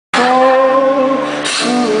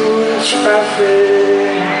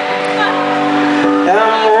traffic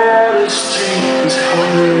and Water Street is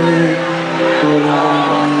humming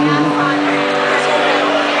along.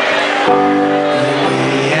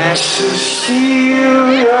 The answers still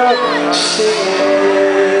you're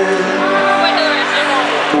singing,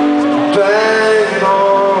 bang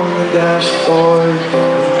on the dashboard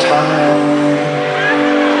of time.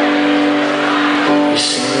 You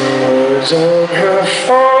sing the words of her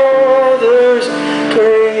father's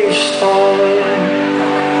gravestone,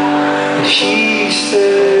 and he's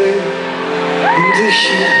there in the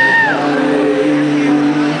heat.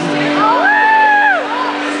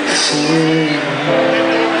 Sing,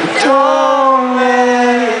 don't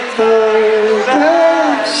let the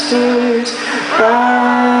bastards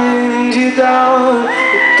grind you down.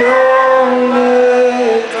 Don't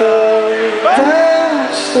let the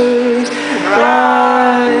bastards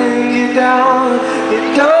grind you down. You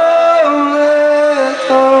don't let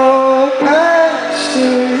the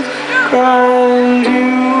bastards grind you.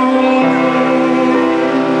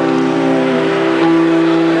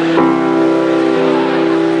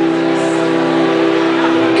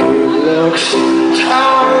 Good luck's in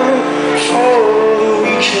time for the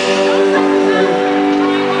weekend,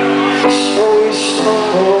 so we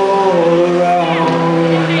stumble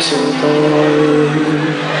around to the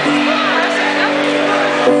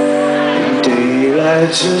daylight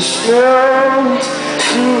just melts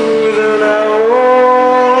through the night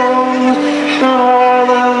walls, and all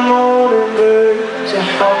the morning birds are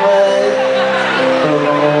humming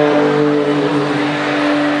along.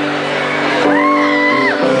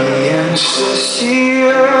 The answers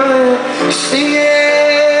here singing,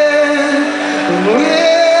 and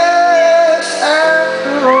we're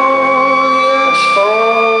standing on the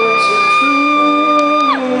asphalt and through.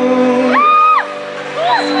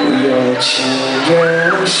 We are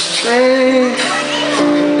children of strength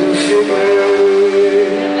and of vigor.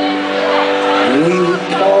 We were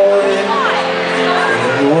born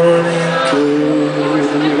and born and good.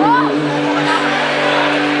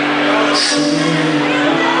 Sing,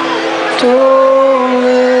 don't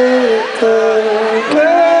let the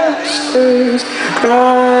bastards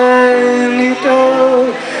grind you down.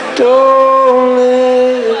 Don't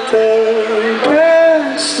let the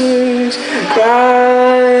bastards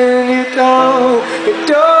grind you down.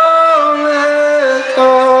 Don't let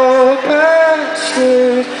the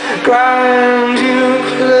bastards grind you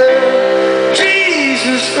clear.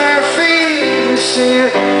 Jesus, my feet are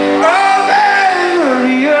singing, oh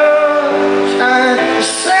memory of time.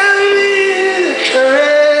 Send me the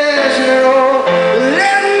courage and all,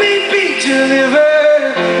 let me be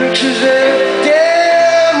delivered, because there's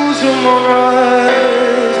devils among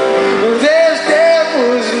us. There's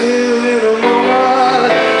devils living among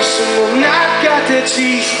us. Some have not got their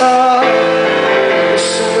teeth off,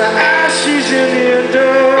 some are ashes in the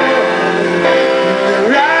dirt. They're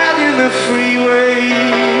riding the freeway,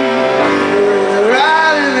 they're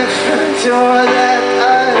riding the front door that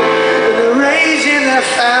night, and they're raising their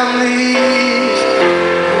families,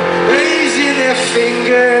 raising their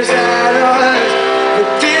fingers at us. But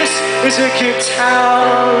this is a good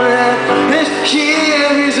town, and this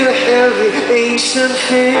here is a heavy ancient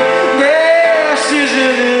thing. This is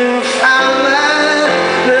a new